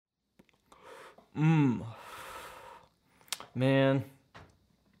Man,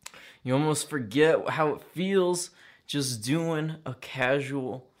 you almost forget how it feels just doing a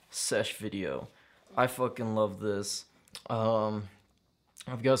casual sesh video. I fucking love this. Um,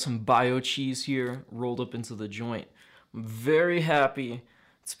 I've got some bio cheese here rolled up into the joint. I'm very happy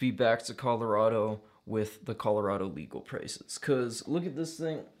to be back to Colorado with the Colorado legal prices. Cause look at this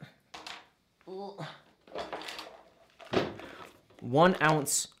thing. 1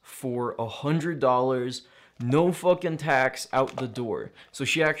 ounce for $100, no fucking tax out the door. So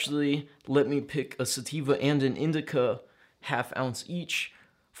she actually let me pick a sativa and an indica, ½ ounce each,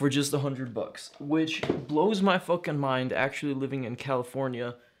 for just $100, which blows my fucking mind. Actually, living in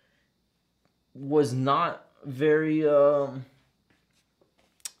California was not very. I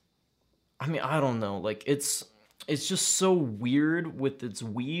mean, I don't know. Like it's just so weird with its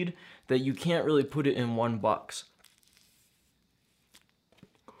weed that you can't really put it in one box.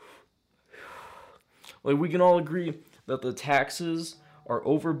 Like, we can all agree that the taxes are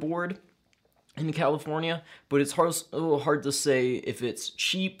overboard in California, but it's a little hard to say if it's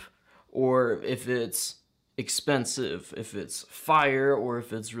cheap or if it's expensive, if it's fire or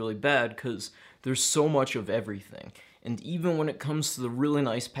if it's really bad, because there's so much of everything. And even when it comes to the really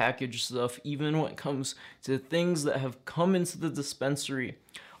nice packaged stuff, even when it comes to things that have come into the dispensary,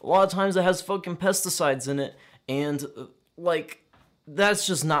 a lot of times it has fucking pesticides in it, and like, that's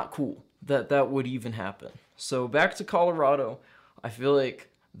just not cool that would even happen. So back to Colorado, I feel like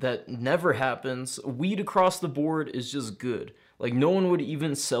that never happens. Weed across the board is just good. Like, no one would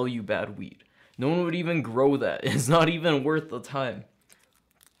even sell you bad weed. No one would even grow that. It's not even worth the time.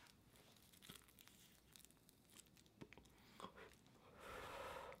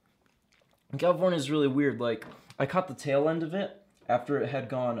 California is really weird. Like, I caught the tail end of it after it had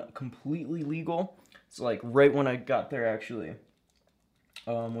gone completely legal. It's like right when I got there, actually.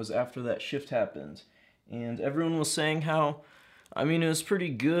 Was after that shift happened. And everyone was saying how, I mean, it was pretty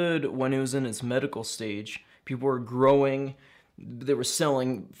good when it was in its medical stage. People were growing, they were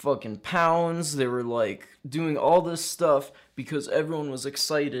selling fucking pounds, they were like doing all this stuff because everyone was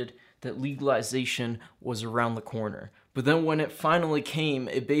excited that legalization was around the corner. But then when it finally came,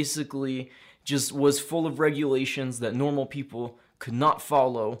 it basically just was full of regulations that normal people could not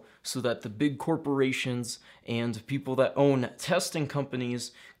follow, so that the big corporations and people that own testing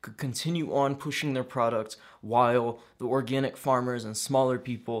companies could continue on pushing their product, while the organic farmers and smaller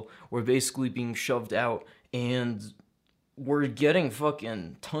people were basically being shoved out and were getting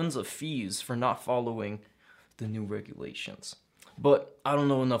fucking tons of fees for not following the new regulations. But I don't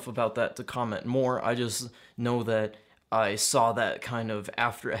know enough about that to comment more. I just know that I saw that kind of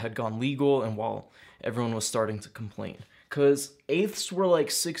after it had gone legal and while everyone was starting to complain. Because eighths were like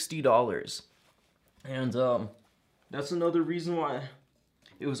 $60. And that's another reason why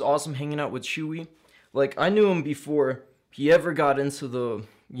it was awesome hanging out with Chewy. Like, I knew him before he ever got into the,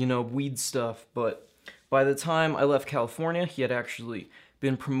 weed stuff. But by the time I left California, he had actually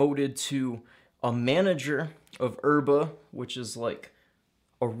been promoted to a manager of Herba, which is like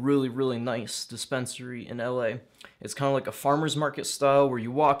a really, really nice dispensary in LA. It's kind of like a farmer's market style where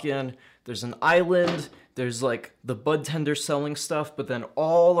you walk in, there's an island, there's like the bud tender selling stuff, but then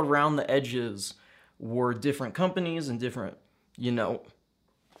all around the edges were different companies and different,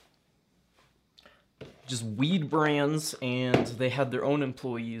 just weed brands, and they had their own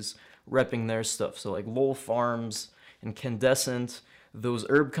employees repping their stuff. So like Lowell Farms and Candescent, those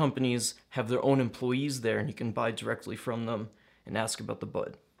herb companies have their own employees there, and you can buy directly from them and ask about the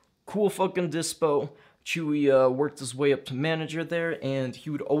bud. Cool fucking dispo. Chewy worked his way up to manager there, and he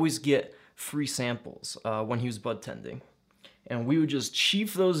would always get free samples when he was bud tending. And we would just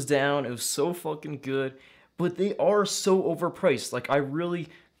chief those down. It was so fucking good. But they are so overpriced. Like, I really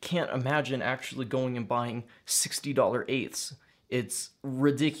can't imagine actually going and buying $60 eighths. It's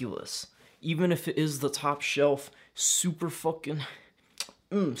ridiculous. Even if it is the top shelf, super fucking,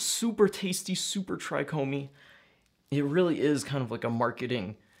 super tasty, super trichomy. It really is kind of like a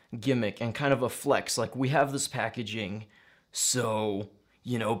marketing gimmick and kind of a flex. Like, we have this packaging, so,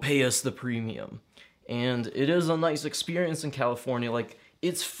 pay us the premium. And it is a nice experience in California. Like,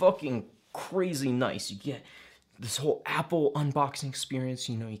 it's fucking crazy nice. You get this whole Apple unboxing experience.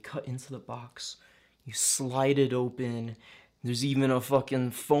 You cut into the box, you slide it open. There's even a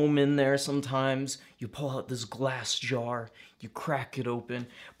fucking foam in there sometimes. You pull out this glass jar, you crack it open.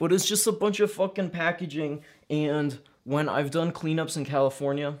 But it's just a bunch of fucking packaging. And when I've done cleanups in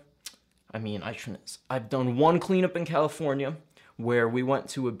California, I've done one cleanup in California where we went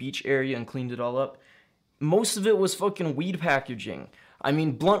to a beach area and cleaned it all up. Most of it was fucking weed packaging.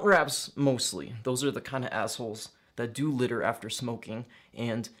 Blunt wraps mostly. Those are the kind of assholes that do litter after smoking.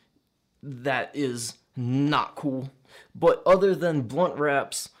 And that is not cool. But other than blunt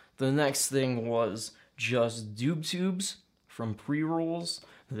wraps, the next thing was just doob tubes from pre-rolls.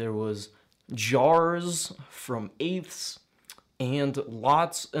 There was jars from eighths, and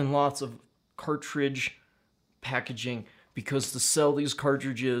lots of cartridge packaging, because to sell these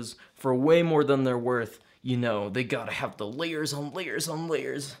cartridges for way more than they're worth, you know, they gotta have the layers on layers on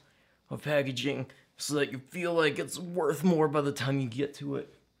layers of packaging so that you feel like it's worth more by the time you get to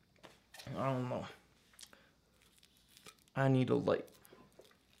it. I don't know. I need a light.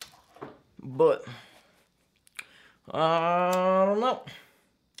 But I don't know.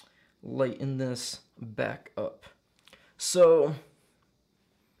 Lighten this back up. So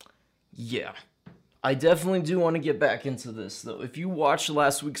yeah, I definitely do want to get back into this though. If you watched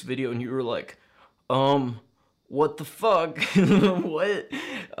last week's video and you were like, what the fuck? What?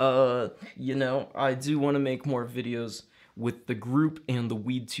 You know, I do want to make more videos with the group and the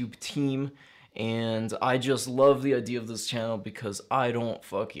WeedTube team. And I just love the idea of this channel because I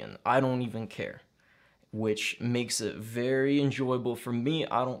don't even care. Which makes it very enjoyable for me.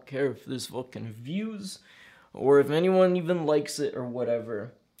 I don't care if there's fucking views or if anyone even likes it or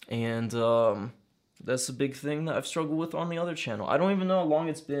whatever. And that's a big thing that I've struggled with on the other channel. I don't even know how long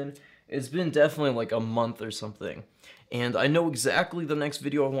it's been. It's been definitely like a month or something. And I know exactly the next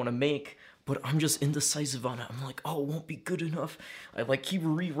video I want to make, but I'm just indecisive on it. I'm like, oh, it won't be good enough. I like keep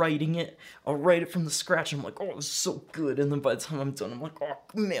rewriting it. I'll write it from the scratch. I'm like, oh, this is so good. And then by the time I'm done, I'm like, oh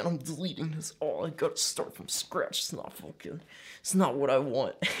man, I'm deleting this. Oh, I gotta start from scratch. It's not what I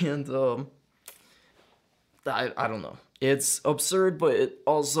want. And I don't know. It's absurd, but it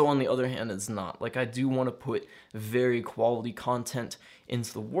also, on the other hand, it's not. Like, I do want to put very quality content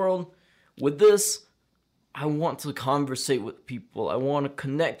into the world. With this, I want to conversate with people. I want to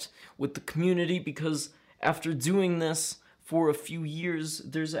connect with the community because after doing this for a few years,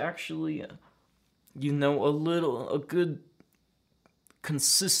 there's actually, you know, a good,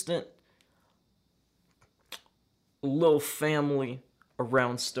 consistent little family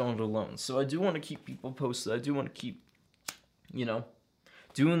around Stoned Alone. So I do want to keep people posted. I do want to keep, you know,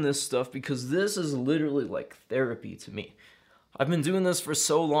 doing this stuff because this is literally like therapy to me. I've been doing this for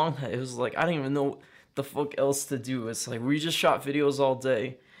so long that it was like, I don't even know the fuck else to do. It's like, we just shot videos all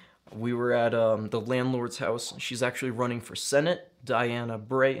day. We were at the landlord's house. She's actually running for Senate, Diana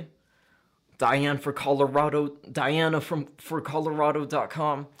Bray. Diana for Colorado, Diana for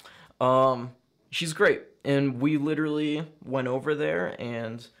Colorado.com. She's great. And we literally went over there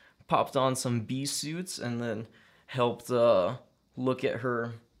and popped on some bee suits and then helped look at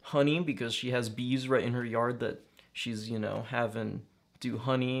her honey because she has bees right in her yard that she's, you know, having do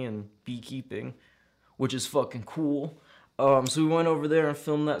honey and beekeeping, which is fucking cool. So we went over there and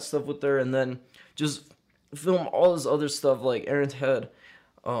filmed that stuff with her and then just film all this other stuff. Like, Aaron had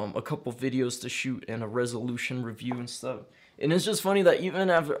a couple videos to shoot and a resolution review and stuff. And it's just funny that even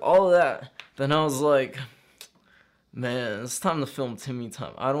after all of that, then I was like, man, it's time to film Timmy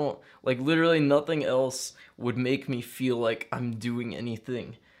Time. I don't, like, literally nothing else would make me feel like I'm doing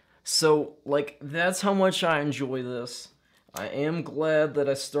anything. So, like, that's how much I enjoy this. I am glad that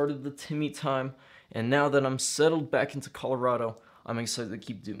I started the Timmy Time, and now that I'm settled back into Colorado, I'm excited to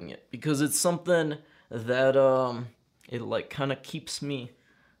keep doing it. Because it's something that, it, like, kind of keeps me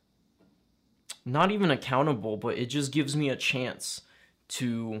not even accountable, but it just gives me a chance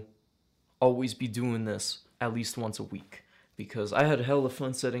to always be doing this at least once a week. Because I had hella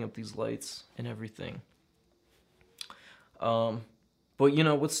fun setting up these lights and everything. But, you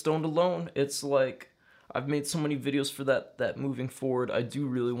know, with Stoned Alone, it's like, I've made so many videos for that moving forward, I do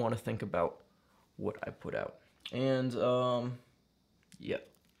really want to think about what I put out. And, yeah.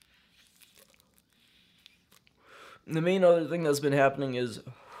 The main other thing that's been happening is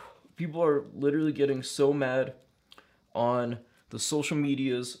people are literally getting so mad on the social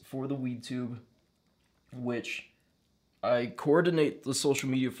medias for the WeedTube, which I coordinate the social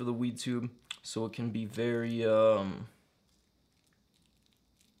media for the WeedTube so it can be very,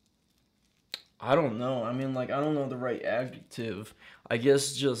 I don't know. I mean, like, I don't know the right adjective. I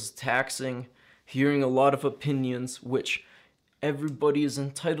guess just taxing, hearing a lot of opinions, which everybody is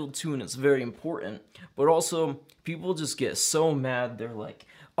entitled to, and it's very important. But also, people just get so mad. They're like,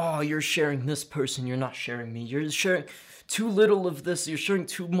 oh, you're sharing this person, you're not sharing me. You're sharing too little of this, you're sharing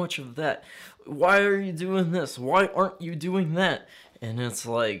too much of that. Why are you doing this? Why aren't you doing that? And it's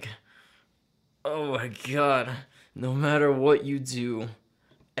like, oh my god, no matter what you do,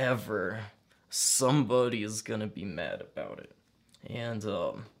 ever, somebody is gonna be mad about it. And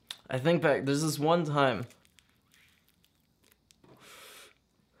I think back, there's this one time,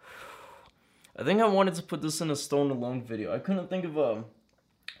 I think I wanted to put this in a Stoned Alone video. I couldn't think of the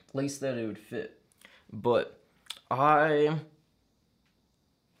place that it would fit. But I,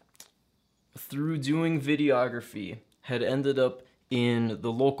 through doing videography, had ended up in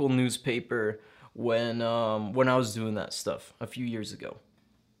the local newspaper when I was doing that stuff a few years ago.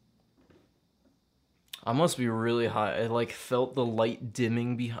 I must be really high. I like felt the light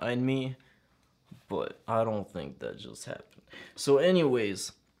dimming behind me, but I don't think that just happened. So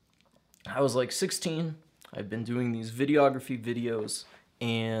anyways, I was like 16. I've been doing these videography videos,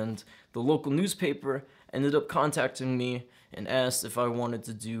 and the local newspaper ended up contacting me and asked if I wanted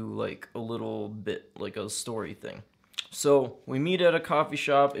to do like a little bit, like a story thing. So we meet at a coffee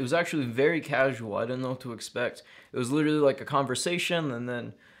shop. It was actually very casual. I didn't know what to expect. It was literally like a conversation, and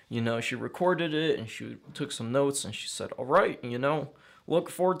then, you know, she recorded it and she took some notes and she said, all right, you know, look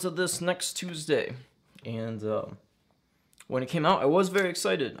forward to this next Tuesday. And when it came out, I was very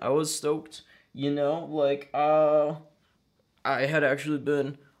excited. I was stoked, you know, like I had actually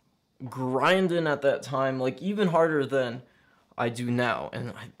been grinding at that time, like even harder than I do now.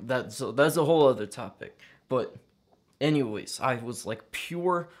 And that's a whole other topic. But anyways, I was like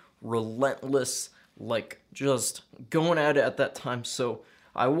pure, relentless, like just going at it at that time. So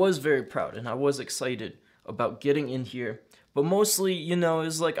I was very proud and I was excited about getting in here. But mostly, you know,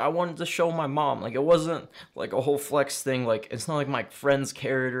 it's like I wanted to show my mom. Like, it wasn't like a whole flex thing. Like, it's not like my friends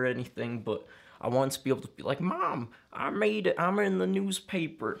cared or anything, but I wanted to be able to be like, Mom, I made it. I'm in the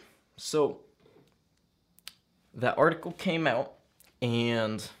newspaper. So that article came out,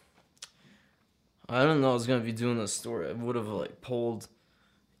 and I don't know I was going to be doing this story. I would have, like, pulled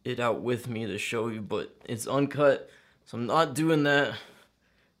it out with me to show you, but it's uncut, so I'm not doing that.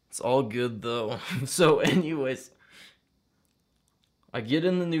 It's all good, though. So, anyways, I get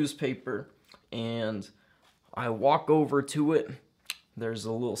in the newspaper, and I walk over to it. There's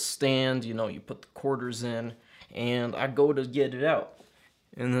a little stand, you know, you put the quarters in, and I go to get it out.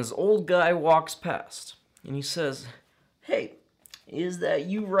 And this old guy walks past, and he says, "Hey, is that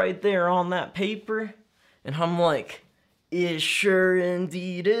you right there on that paper?" And I'm like, "It sure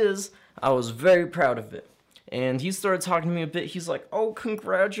indeed is." I was very proud of it. And he started talking to me a bit. He's like, "Oh,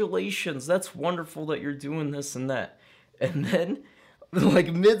 congratulations. That's wonderful that you're doing this and that." And then,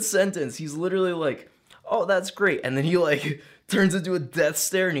 like, mid-sentence, he's literally like, "Oh, that's great." And then he, like, turns into a death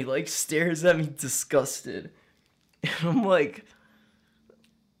stare, and he, like, stares at me disgusted. And I'm like,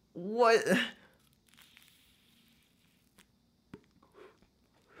 what?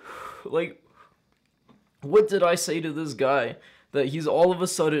 Like, what did I say to this guy that he's all of a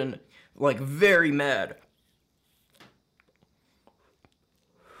sudden, like, very mad?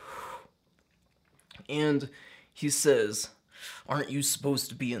 And he says, "Aren't you supposed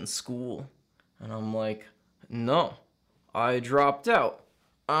to be in school?" And I'm like, "No, I dropped out.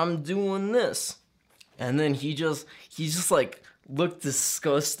 I'm doing this." And then he just like looked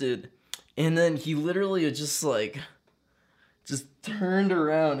disgusted. And then he literally just turned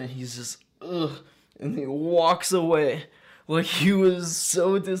around and he's just, ugh. And he walks away. Like, he was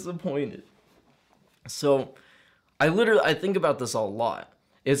so disappointed. So I think about this a lot.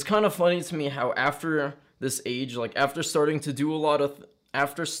 It's kind of funny to me how after this age, like after starting to do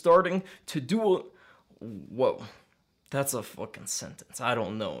whoa, that's a fucking sentence. I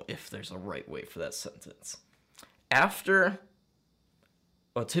don't know if there's a right way for that sentence. After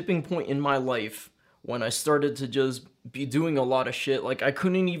a tipping point in my life when I started to just be doing a lot of shit, like I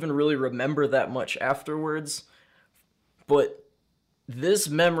couldn't even really remember that much afterwards, but this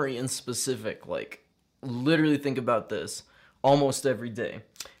memory in specific, like, literally think about this almost every day.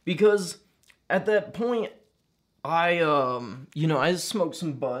 Because at that point, I smoked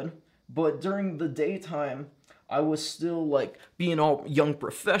some bud, but during the daytime, I was still, like, being all young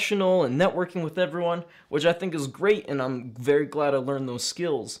professional and networking with everyone, which I think is great, and I'm very glad I learned those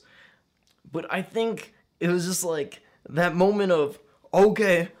skills. But I think it was just, like, that moment of,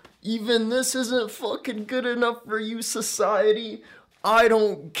 okay, even this isn't fucking good enough for you, society. I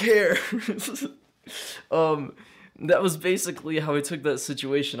don't care. That was basically how I took that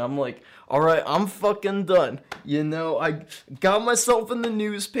situation. I'm like, alright, I'm fucking done. You know, I got myself in the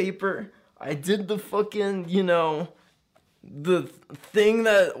newspaper. I did the fucking, you know, the thing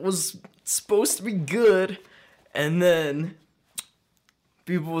that was supposed to be good, and then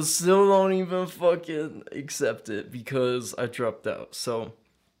people still don't even fucking accept it because I dropped out. So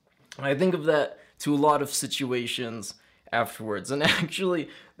I think of that to a lot of situations afterwards. And actually,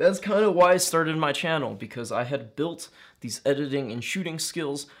 that's kind of why I started my channel, because I had built these editing and shooting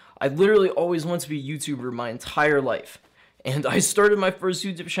skills. I literally always wanted to be a YouTuber my entire life. And I started my first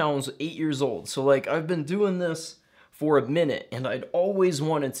YouTube channel when I was 8 years old. So, like, I've been doing this for a minute, and I'd always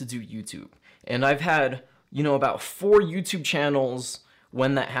wanted to do YouTube. And I've had, you know, about 4 YouTube channels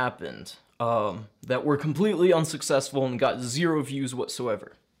when that happened, that were completely unsuccessful and got 0 views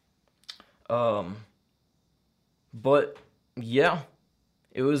whatsoever. But yeah,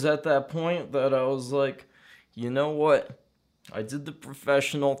 it was at that point that I was like, you know what? I did the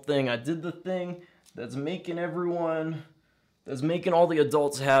professional thing. I did the thing that's making all the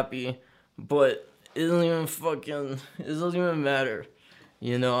adults happy, but it doesn't even matter.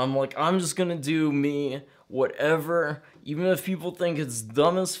 You know, I'm like, I'm just gonna do me, whatever. Even if people think it's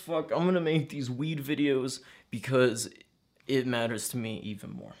dumb as fuck, I'm gonna make these weed videos because it matters to me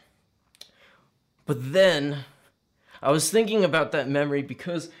even more. But then, I was thinking about that memory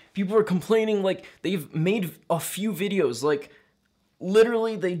because people are complaining, like, they've made a few videos, like,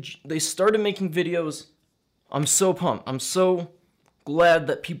 literally, they started making videos. I'm so pumped. I'm so glad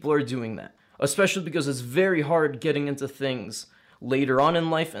that people are doing that. Especially because it's very hard getting into things later on in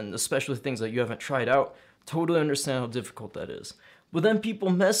life, and especially things that you haven't tried out. Totally understand how difficult that is. But then people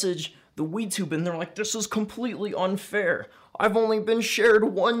message the WeedTube and they're like, this is completely unfair. I've only been shared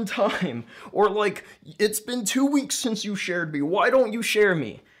 1 time. Or like, it's been 2 weeks since you shared me. Why don't you share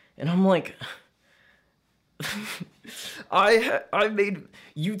me? And I'm like, I made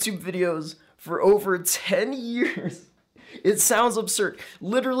YouTube videos for over 10 years. It sounds absurd.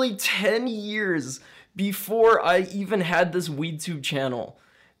 Literally 10 years before I even had this WeedTube channel.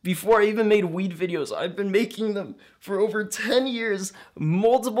 Before I even made weed videos. I've been making them for over 10 years.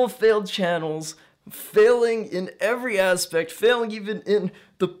 Multiple failed channels. Failing in every aspect. Failing even in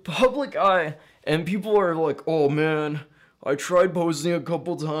the public eye. And people are like, oh man, I tried posting a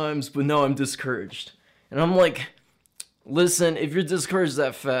couple times, but now I'm discouraged. And I'm like, listen, if you're discouraged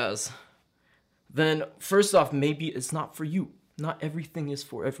that fast, then first off, maybe it's not for you. Not everything is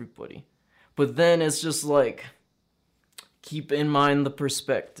for everybody. But then it's just like, keep in mind the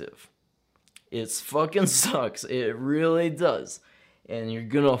perspective. It fucking sucks. It really does. And you're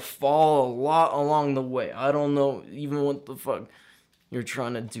gonna fall a lot along the way. I don't know even what the fuck you're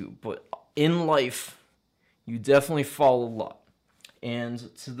trying to do. But in life, you definitely fall a lot.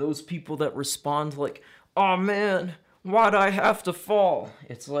 And to those people that respond like, oh man, why'd I have to fall?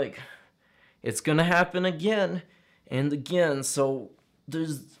 It's like, it's gonna happen again and again. So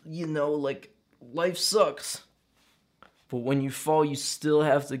there's, like, life sucks. But when you fall, you still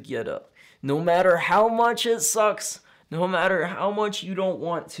have to get up. No matter how much it sucks, no matter how much you don't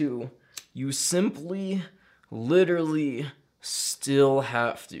want to, you simply, literally, still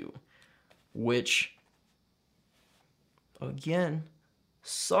have to. Which, again,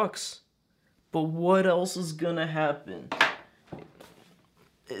 sucks. But what else is gonna happen?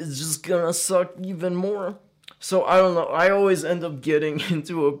 It's just gonna suck even more. So I don't know, I always end up getting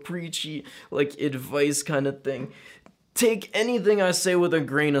into a preachy, like, advice kind of thing. Take anything I say with a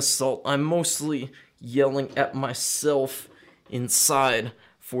grain of salt. I'm mostly yelling at myself inside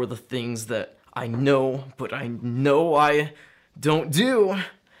for the things that I know, but I know I don't do,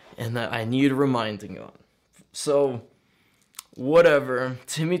 and that I need reminding on. So, whatever.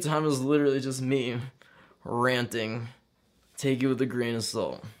 Timmy Time is literally just me ranting. Take it with a grain of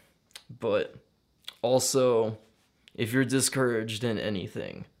salt. But also, if you're discouraged in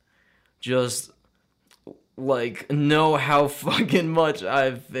anything, just, like, know how fucking much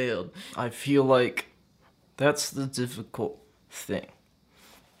I've failed. I feel like that's the difficult thing.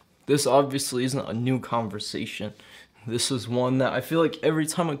 This obviously isn't a new conversation. This is one that I feel like every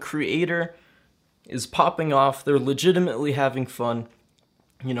time a creator is popping off, they're legitimately having fun.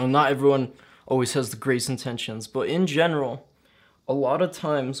 You know, not everyone always has the greatest intentions, but in general, a lot of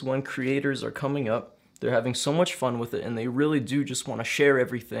times when creators are coming up, they're having so much fun with it, and they really do just want to share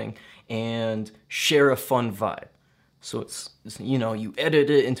everything and share a fun vibe. So it's, you edit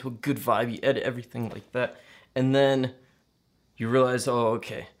it into a good vibe, you edit everything like that, and then you realize, oh,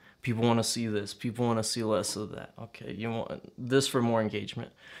 okay, people want to see this, people want to see less of that. Okay, you want this for more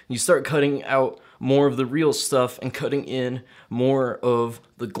engagement. You start cutting out more of the real stuff and cutting in more of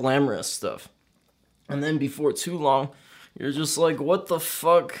the glamorous stuff. And then before too long, you're just like, what the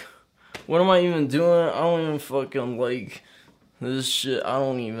fuck? What am I even doing? I don't even fucking like this shit. I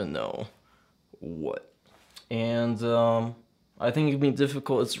don't even know what. And I think it'd be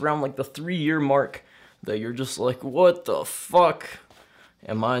difficult. It's around like the 3-year mark that you're just like, what the fuck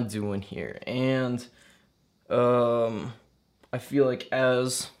am I doing here? And I feel like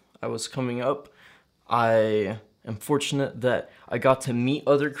as I was coming up, I am fortunate that I got to meet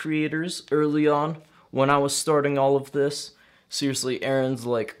other creators early on when I was starting all of this. Seriously, Aaron's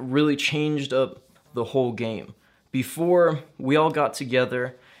like really changed up the whole game. Before we all got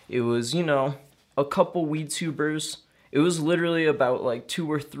together, it was, a couple WeedTubers. It was literally about like 2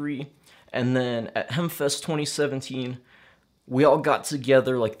 or 3. And then at HempFest 2017, we all got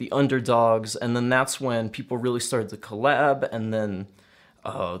together like the underdogs, and then that's when people really started to collab, and then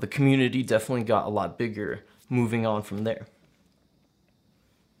the community definitely got a lot bigger moving on from there.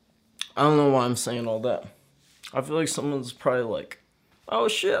 I don't know why I'm saying all that. I feel like someone's probably like, oh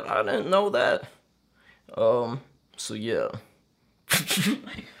shit, I didn't know that. So yeah.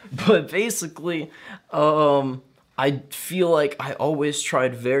 But basically, I feel like I always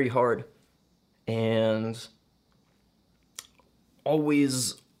tried very hard and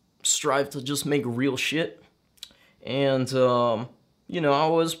always strive to just make real shit. And, you know, I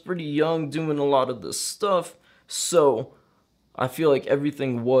was pretty young doing a lot of this stuff, so I feel like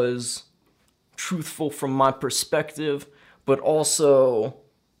everything was truthful from my perspective, but also,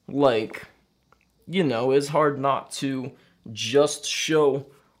 like, you know, it's hard not to just show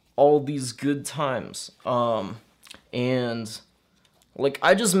all these good times. And, like,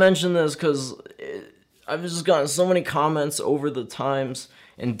 I just mentioned this because I've just gotten so many comments over the times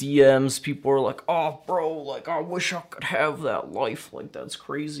and DMs. People are like, oh, bro, like, I wish I could have that life. Like, that's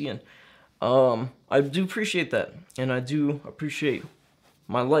crazy. And I do appreciate that. And I do appreciate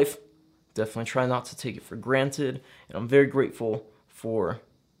my life. Definitely try not to take it for granted. And I'm very grateful for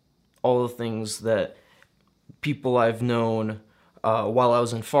all the things that people I've known while I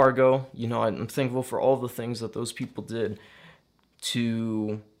was in Fargo. You know, I'm thankful for all the things that those people did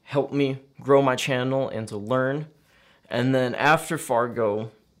to help me grow my channel and to learn. And then after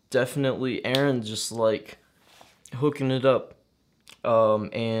Fargo, definitely Aaron just like hooking it up.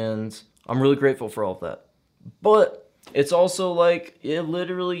 And I'm really grateful for all of that. But it's also like, it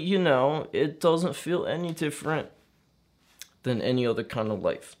literally, you know, it doesn't feel any different than any other kind of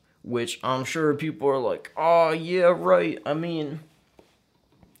life. Which I'm sure people are like, oh, yeah, right. I mean,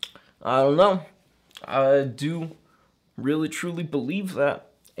 I don't know. I do really, truly believe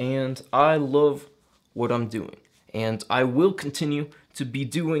that. And I love what I'm doing. And I will continue to be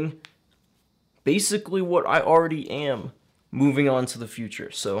doing basically what I already am moving on to the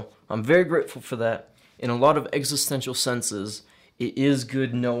future. So I'm very grateful for that. In a lot of existential senses, it is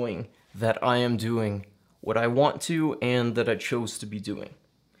good knowing that I am doing what I want to and that I chose to be doing.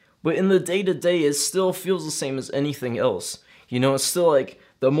 But in the day-to-day, it still feels the same as anything else. You know, it's still like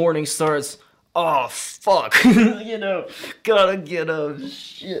the morning starts, oh, fuck, you know, gotta get up,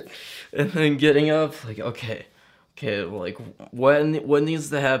 shit. And then getting up, like, okay, like, what needs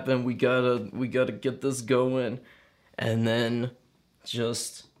to happen? We gotta get this going. And then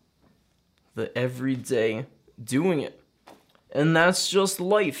just the everyday doing it. And that's just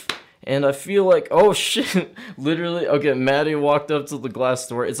life. And I feel like, oh shit, literally, okay, Maddie walked up to the glass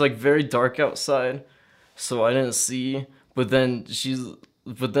door. It's like very dark outside, so I didn't see. But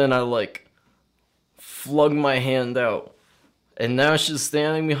then I like flung my hand out. And now she's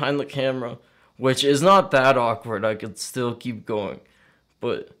standing behind the camera, which is not that awkward. I could still keep going.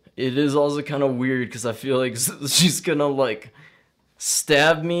 But it is also kind of weird because I feel like she's gonna like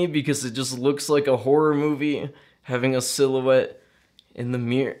stab me because it just looks like a horror movie having a silhouette in the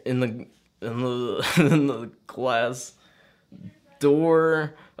mirror, in the glass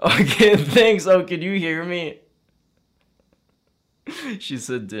door. Okay, thanks. Oh, can you hear me? She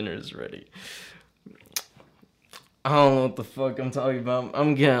said dinner's ready. I don't know what the fuck I'm talking about.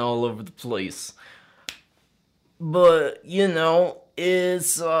 I'm getting all over the place. But, you know,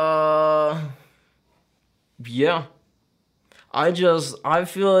 it's, yeah. I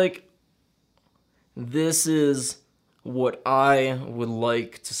feel like this is what I would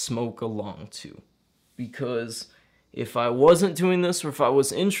like to smoke along to. Because if I wasn't doing this, or if I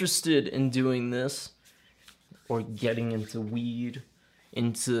was interested in doing this, or getting into weed,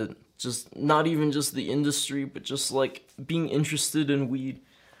 into just, not even just the industry, but just like being interested in weed,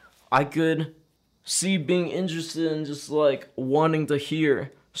 I could see being interested in just like wanting to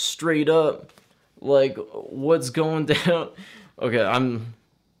hear straight up, like, what's going down. Okay, I'm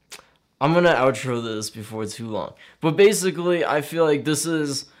gonna outro this before too long. But basically, I feel like this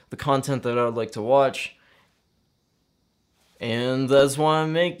is the content that I would like to watch. And that's why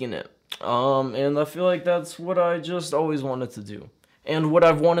I'm making it. And I feel like that's what I just always wanted to do. And what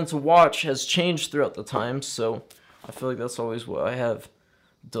I've wanted to watch has changed throughout the time, so I feel like that's always what I have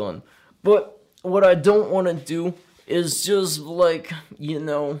done. But what I don't want to do is just, like, you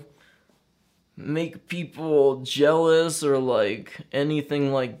know, make people jealous or, like,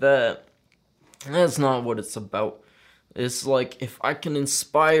 anything like that. That's not what it's about. It's like, if I can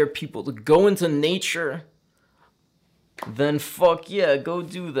inspire people to go into nature, then fuck yeah, go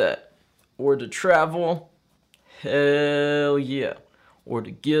do that. Or to travel, hell yeah. Or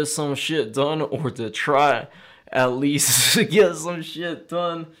to get some shit done, or to try at least to get some shit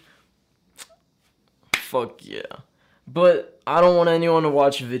done. Fuck yeah. But I don't want anyone to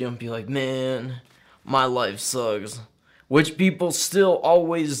watch a video and be like, man, my life sucks. Which people still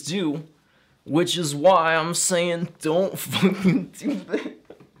always do. Which is why I'm saying don't fucking do that.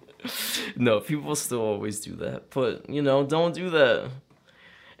 No, people still always do that. But, you know, don't do that.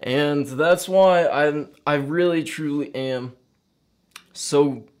 And that's why I really, truly am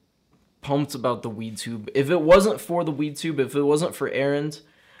so pumped about the WeedTube. If it wasn't for the WeedTube, if it wasn't for Errand,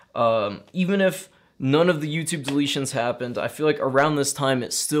 even if none of the YouTube deletions happened, I feel like around this time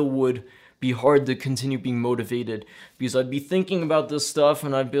it still would be hard to continue being motivated, because I'd be thinking about this stuff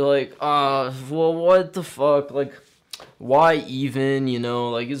and I'd be like, well, what the fuck, like, why even, you know,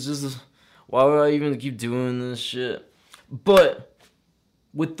 like, it's just, why would I even keep doing this shit? But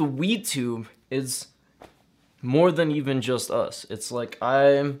with the WeedTube, it's more than even just us. It's like,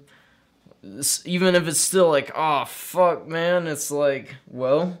 even if it's still like, oh, fuck, man, it's like,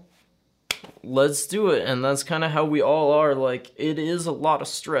 well, let's do it. And that's kind of how we all are. Like, it is a lot of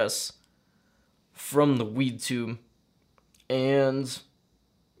stress from the WeedTube, and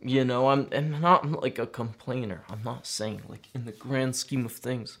you know, I'm not like a complainer. I'm not saying like in the grand scheme of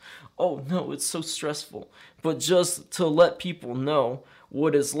things, oh no, it's so stressful, but just to let people know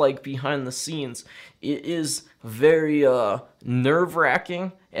what it's like behind the scenes, it is very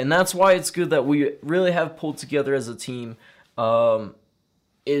nerve-wracking, and that's why it's good that we really have pulled together as a team.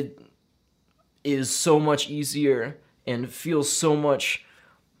 It is so much easier and feels so much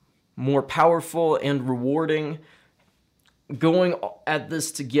more powerful and rewarding going at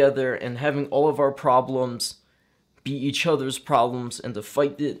this together and having all of our problems be each other's problems, and to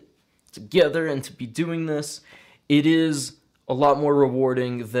fight it together and to be doing this. It is a lot more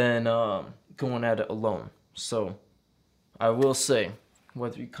rewarding than going at it alone. So I will say,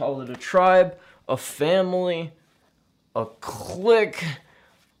 whether you call it a tribe, a family, a clique,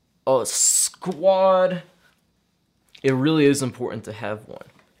 a squad, it really is important to have one.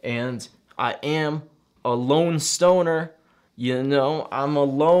 And I am a lone stoner, you know, I'm a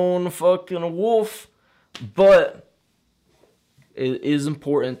lone fucking wolf, but it is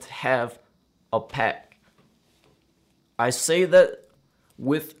important to have a pack. I say that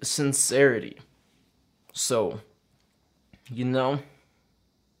with sincerity. So, you know,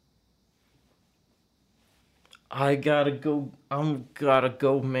 I gotta go,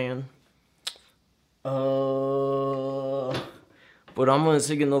 man. But I'm gonna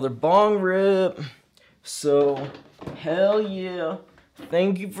take another bong rip. So, hell yeah.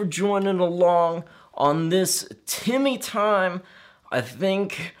 Thank you for joining along on this Timmy time. I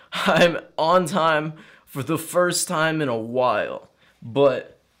think I'm on time for the first time in a while.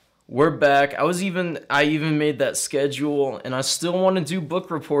 But we're back. I even made that schedule, and I still want to do book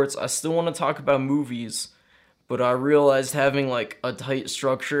reports. I still want to talk about movies. But I realized having like a tight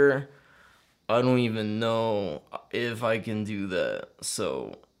structure, I don't even know if I can do that.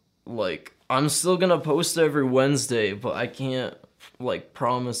 So, like, I'm still gonna post every Wednesday, but I can't, like,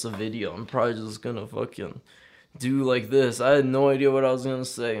 promise a video. I'm probably just gonna fucking do like this. I had no idea what I was gonna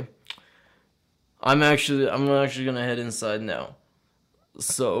say. I'm actually gonna head inside now.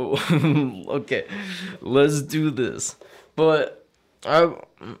 So, okay, let's do this. But I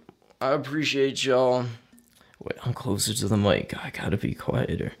appreciate y'all. Wait, I'm closer to the mic. I gotta be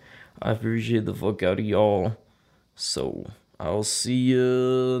quieter. I appreciate the fuck out of y'all. So, I'll see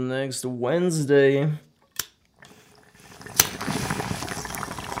you next Wednesday.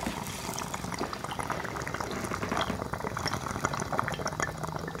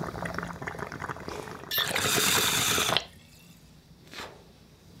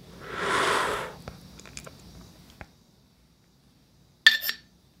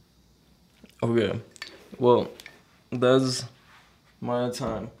 Okay, well, that's my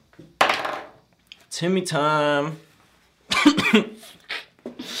time. Timmy time.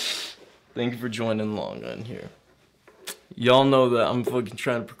 Thank you for joining along on here. Y'all know that I'm fucking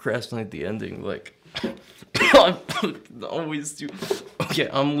trying to procrastinate the ending, like, I always do. Okay,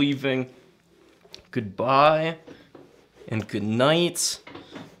 I'm leaving. Goodbye, and good night,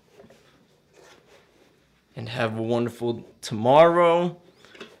 and have a wonderful tomorrow,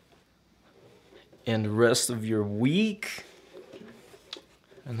 and the rest of your week.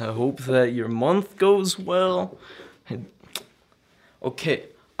 And I hope that your month goes well. Okay,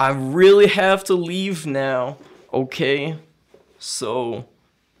 I really have to leave now, okay? So,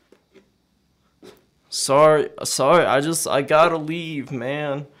 sorry, I gotta leave,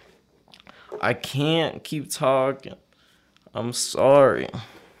 man. I can't keep talking. I'm sorry.